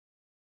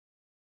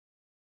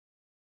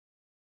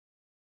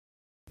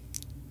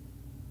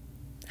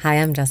Hi,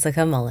 I'm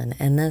Jessica Mullen,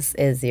 and this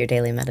is your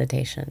daily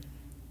meditation.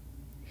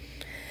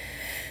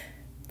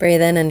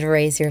 Breathe in and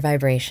raise your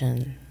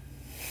vibration.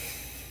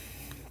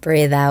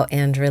 Breathe out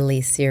and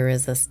release your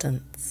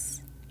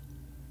resistance.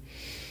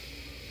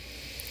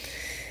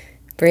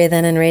 Breathe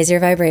in and raise your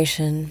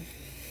vibration.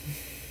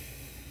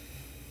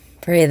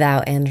 Breathe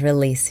out and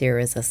release your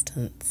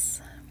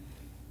resistance.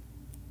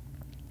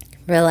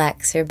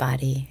 Relax your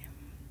body.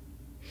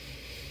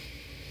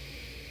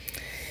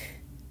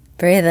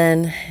 Breathe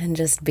in and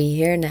just be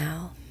here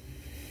now.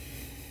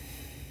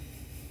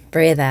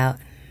 Breathe out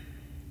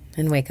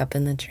and wake up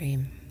in the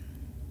dream.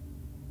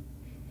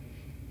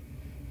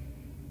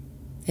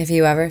 If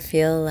you ever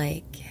feel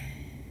like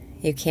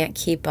you can't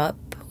keep up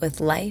with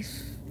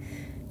life,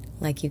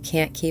 like you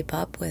can't keep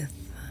up with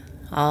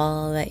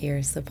all that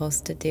you're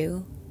supposed to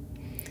do,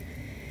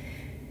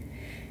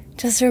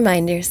 just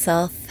remind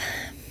yourself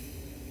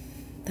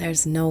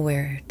there's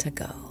nowhere to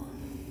go.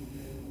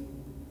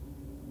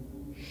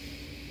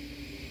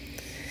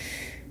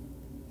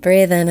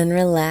 Breathe in and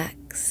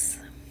relax.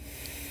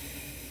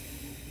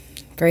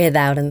 Breathe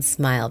out and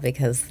smile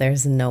because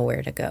there's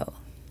nowhere to go.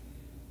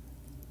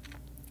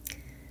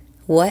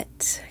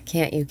 What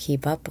can't you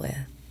keep up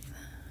with?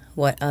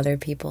 What other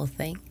people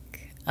think?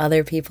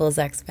 Other people's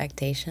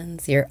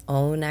expectations? Your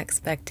own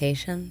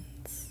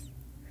expectations?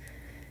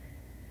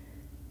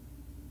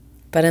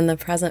 But in the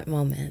present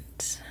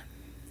moment,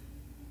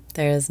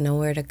 there is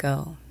nowhere to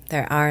go.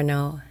 There are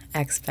no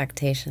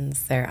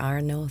expectations. There are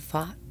no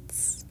thoughts.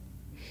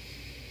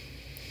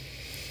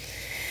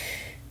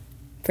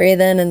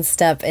 Breathe in and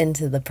step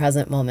into the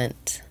present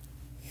moment.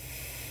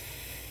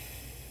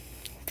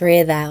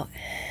 Breathe out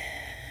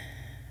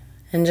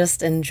and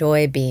just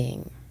enjoy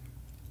being.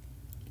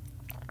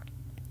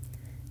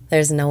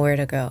 There's nowhere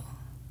to go.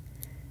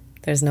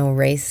 There's no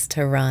race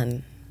to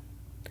run.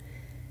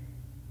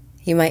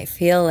 You might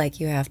feel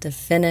like you have to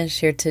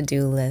finish your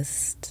to-do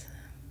list.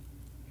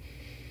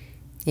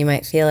 You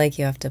might feel like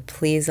you have to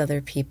please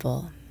other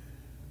people.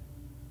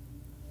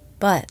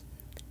 But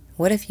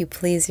what if you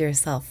please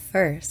yourself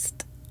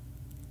first?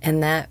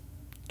 And that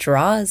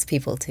draws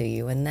people to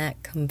you, and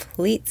that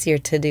completes your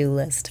to-do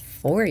list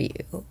for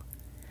you.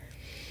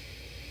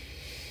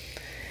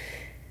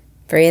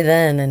 Breathe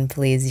in and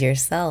please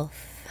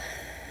yourself.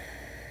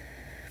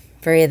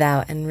 Breathe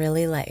out and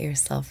really let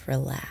yourself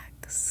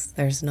relax.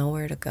 There's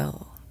nowhere to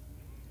go.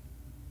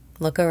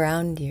 Look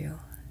around you.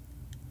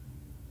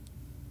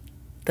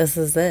 This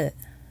is it.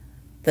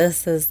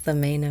 This is the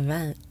main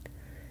event.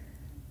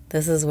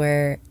 This is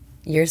where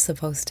you're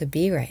supposed to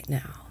be right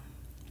now.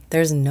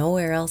 There's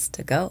nowhere else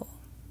to go.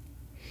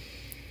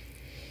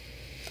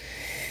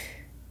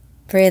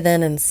 Breathe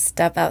in and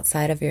step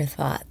outside of your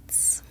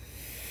thoughts.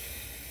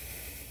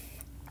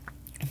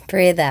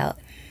 Breathe out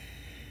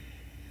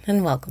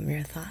and welcome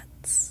your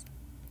thoughts.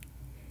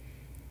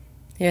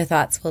 Your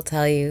thoughts will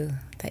tell you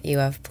that you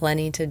have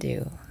plenty to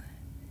do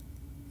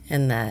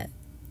and that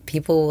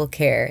people will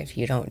care if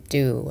you don't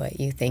do what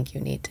you think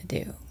you need to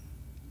do.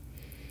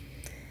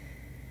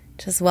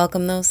 Just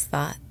welcome those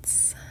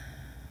thoughts.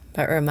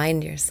 But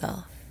remind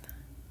yourself,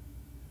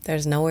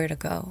 there's nowhere to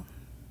go.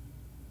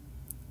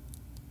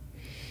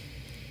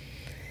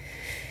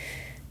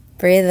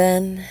 Breathe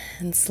in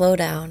and slow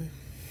down.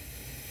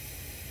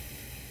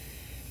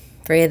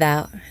 Breathe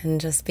out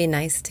and just be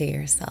nice to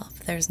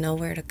yourself. There's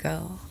nowhere to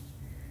go.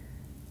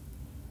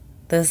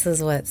 This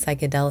is what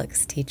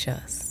psychedelics teach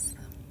us.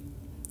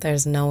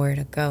 There's nowhere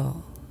to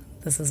go.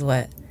 This is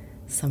what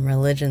some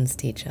religions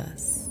teach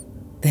us.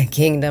 The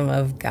kingdom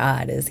of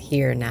God is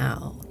here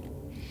now.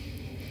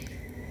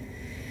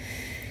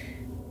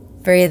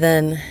 Breathe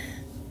in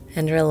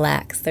and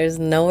relax. There's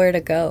nowhere to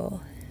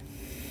go.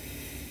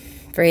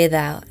 Breathe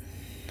out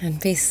and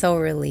be so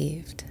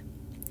relieved.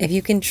 If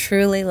you can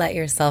truly let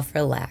yourself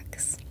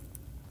relax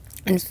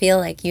and feel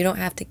like you don't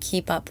have to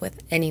keep up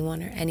with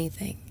anyone or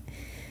anything,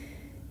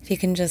 if you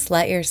can just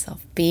let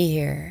yourself be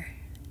here,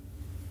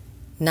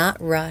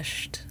 not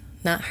rushed,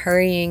 not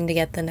hurrying to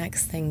get the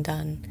next thing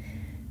done,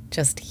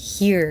 just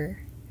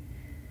here.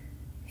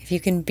 If you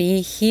can be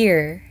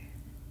here,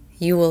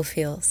 you will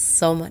feel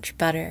so much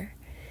better.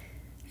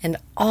 And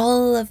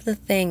all of the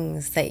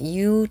things that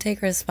you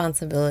take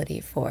responsibility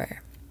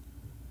for,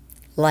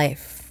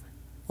 life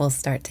will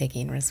start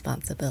taking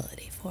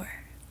responsibility for.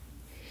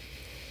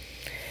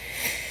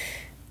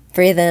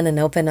 Breathe in and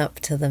open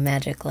up to the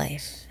magic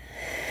life.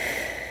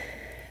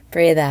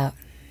 Breathe out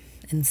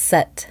and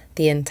set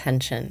the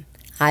intention.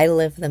 I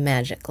live the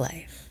magic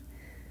life.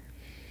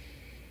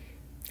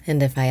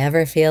 And if I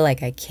ever feel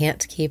like I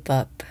can't keep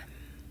up,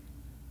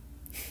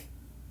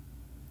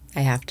 I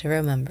have to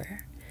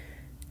remember,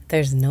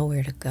 there's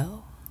nowhere to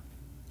go.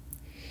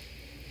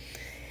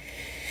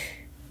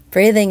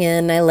 Breathing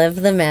in, I live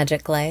the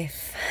magic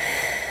life.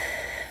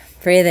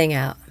 Breathing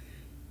out,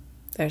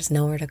 there's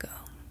nowhere to go.